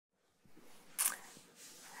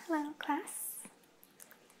class.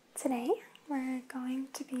 Today we're going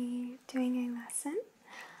to be doing a lesson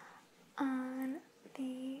on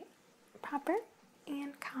the proper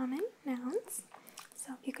and common nouns.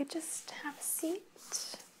 So if you could just have a seat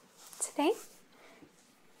today.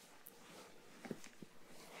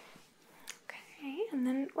 Okay, and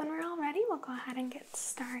then when we're all ready, we'll go ahead and get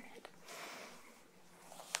started.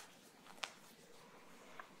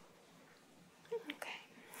 Okay,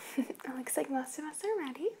 it looks like most of us are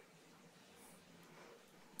ready.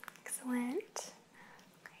 Excellent.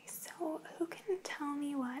 Okay, so who can tell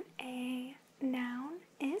me what a noun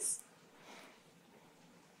is?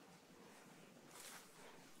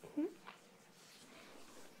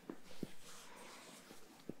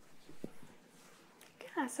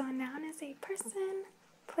 Yeah, so a noun is a person,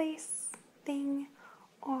 place, thing,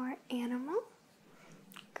 or animal.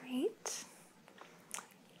 Great.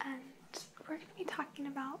 And we're going to be talking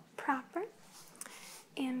about proper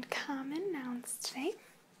and common nouns today.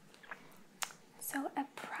 So a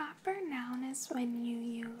proper noun is when you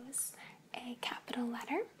use a capital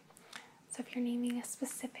letter. So if you're naming a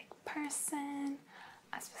specific person,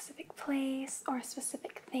 a specific place, or a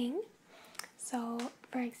specific thing. So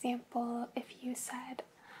for example, if you said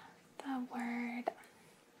the word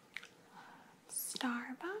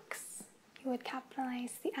Starbucks, you would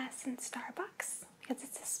capitalize the S in Starbucks because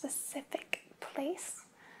it's a specific place.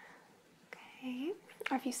 Okay.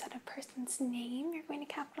 Or if you said a person's name, you're going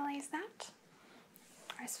to capitalize that.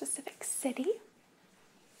 Or a specific city.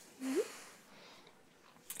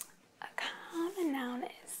 A common noun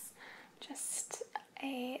is just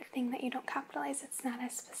a thing that you don't capitalize. It's not a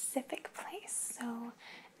specific place. So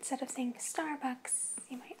instead of saying Starbucks,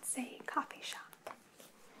 you might say coffee shop.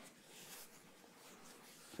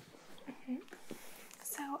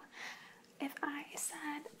 So if I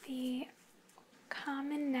said the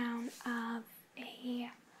common noun of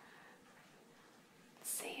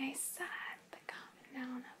say I said the common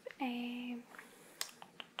noun of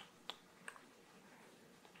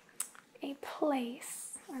a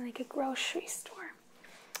place, or like a grocery store,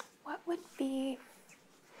 what would be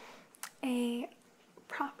a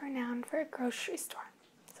proper noun for a grocery store?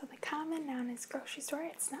 So the common noun is grocery store.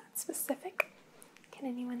 It's not specific. Can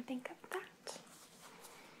anyone think of that?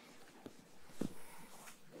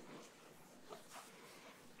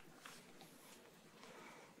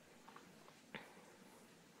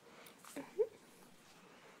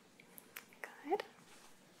 Good.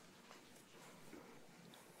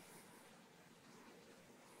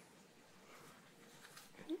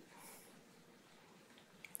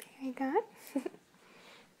 Very good.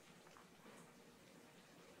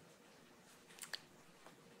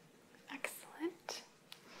 Excellent.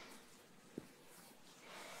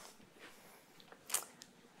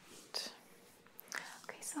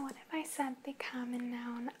 Okay, so what if I said the common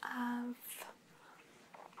noun of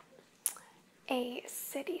a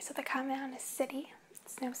city? So the common noun is city.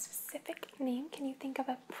 It's no specific name. Can you think of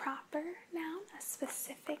a proper noun, a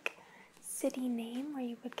specific city name where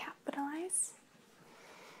you would capitalize?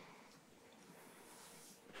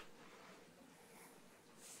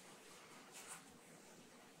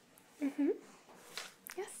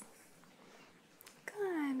 Yes?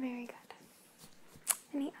 Good, very good.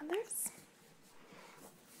 Any others?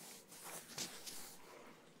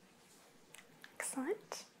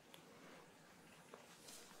 Excellent.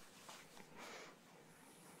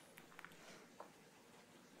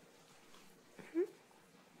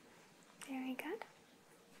 Very good.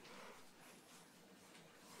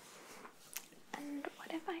 And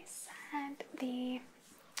what if I said the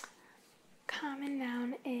common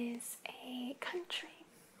noun is a country?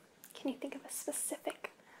 Can you think of a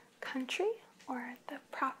specific country or the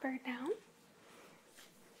proper noun?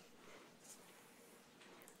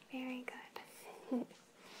 Very good.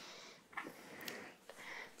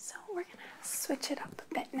 So we're going to switch it up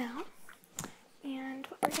a bit now. And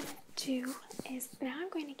what we're going to do is now I'm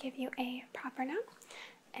going to give you a proper noun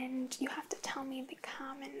and you have to tell me the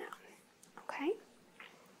common noun. Okay?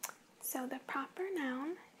 So the proper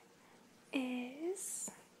noun is,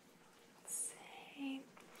 let's say,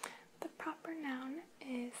 the proper noun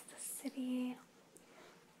is the city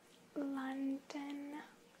London.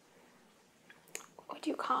 What would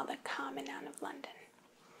you call the common noun of London?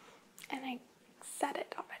 And I said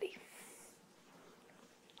it already.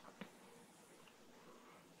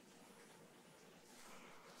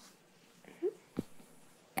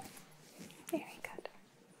 Very good.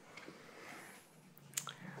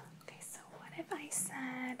 Okay, so what if I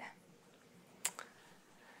said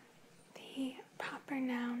the proper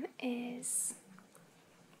noun is,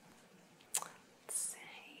 let's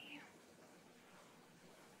say,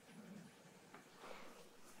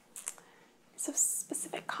 So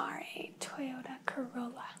specific car, a Toyota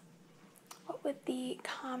Corolla. What would the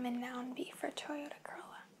common noun be for Toyota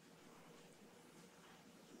Corolla?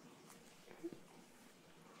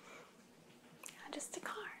 Yeah, just a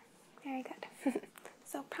car. Very good.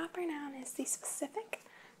 So proper noun is the specific.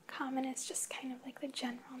 Common is just kind of like the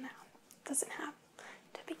general noun. Doesn't have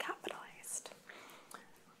to be capitalized.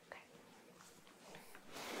 Okay.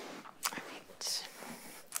 Alright.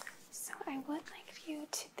 So I would like you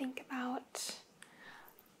to think about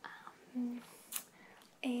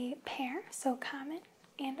a pair, so common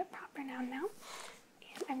and a proper noun now.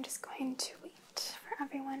 And I'm just going to wait for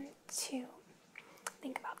everyone to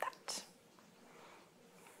think about that.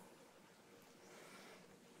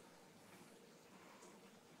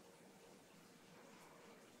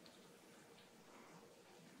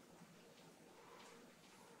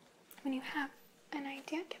 When you have an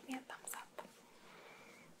idea, give me a thumbs up.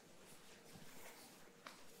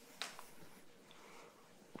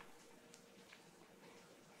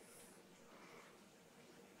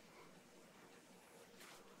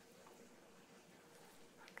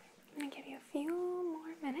 Okay. I'm going to give you a few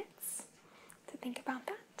more minutes to think about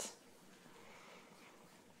that.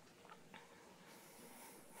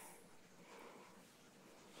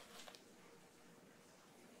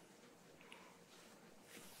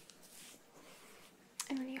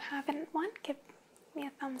 And when you have one, give me a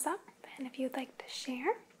thumbs up. And if you'd like to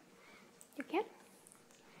share, you can.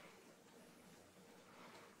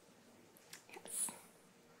 Yes.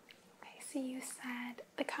 Okay, so you said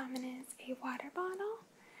the common is a water bottle.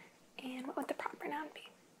 And what would the proper noun be?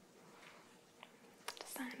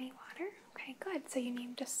 Just any water. Okay, good. So you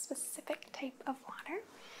named a specific type of water.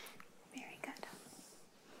 Very good.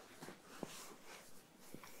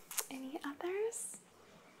 Any others?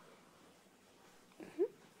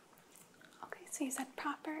 Okay, so you said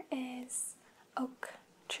proper is oak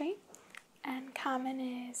tree and common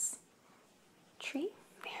is tree.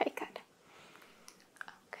 Very good.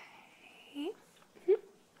 Okay.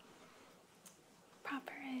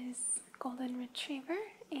 Proper is golden retriever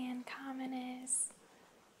and common is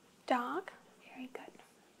dog. Very good.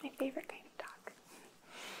 My favorite kind of dog.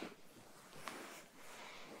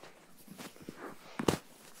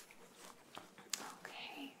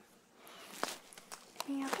 Okay.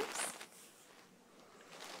 Any others?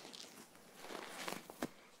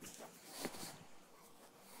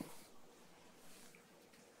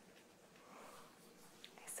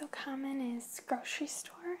 So common is grocery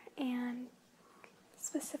store and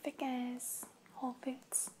specific is Whole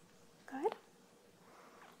Foods. Good.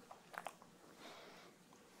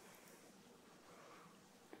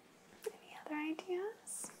 Any other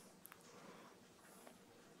ideas?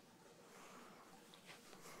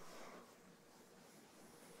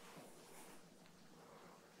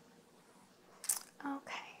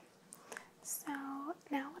 Okay. So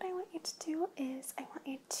now what I want you to do is I'm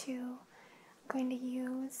going to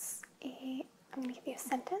give you a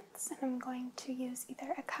sentence and I'm going to use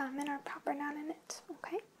either a common or proper noun in it,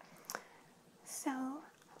 okay? So,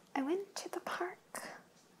 I went to the park.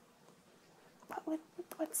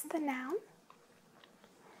 What's the noun?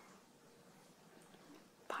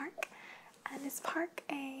 Park. And is park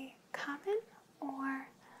a common or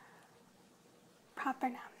proper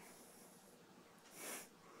noun?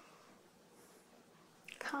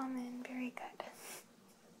 Common, very good.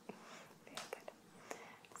 Very good.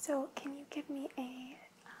 So, can you give me a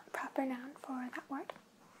proper noun for that word?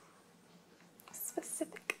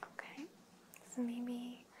 Specific, okay. So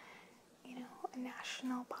maybe, a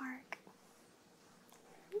national park.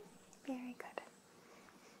 Very good.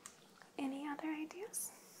 Any other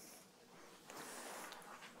ideas?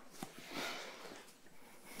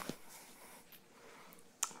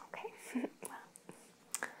 Okay.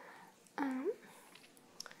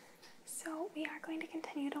 So we are going to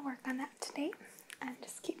continue to work on that today and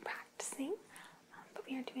just keep practicing. But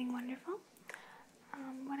we are doing wonderful.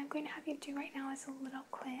 What I'm going to have you do right now is a little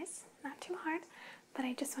quiz. Not too hard, but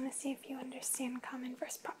I just want to see if you understand common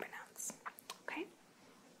versus proper nouns. Okay?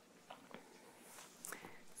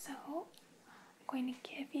 So, I'm going to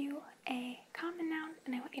give you a common noun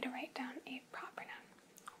and I want you to write down a proper noun.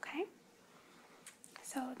 Okay?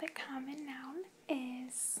 So, the common noun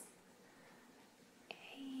is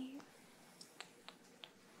a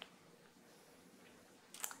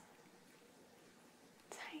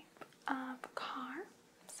type of car.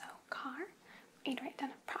 So, car. I need to write down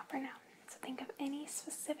a proper noun. So, think of any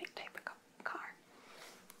specific type of car.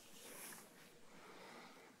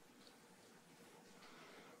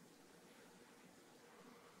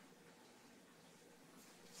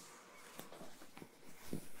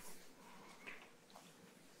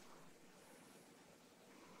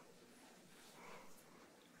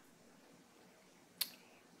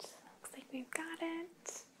 got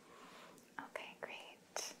it. Okay,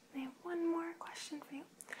 great. I have one more question for you.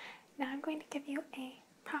 Now I'm going to give you a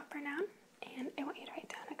proper noun, and I want you to write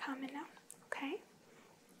down a common noun, okay?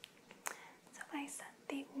 So if I said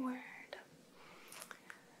the word,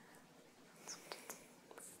 let's think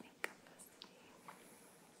of this name.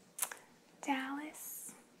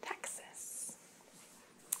 Dallas, Texas.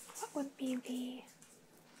 What would be the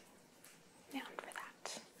noun for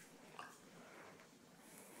that?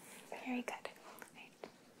 Very good. Right.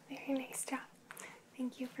 Very nice job.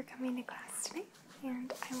 Thank you for coming to class today,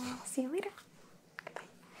 and I will see you later.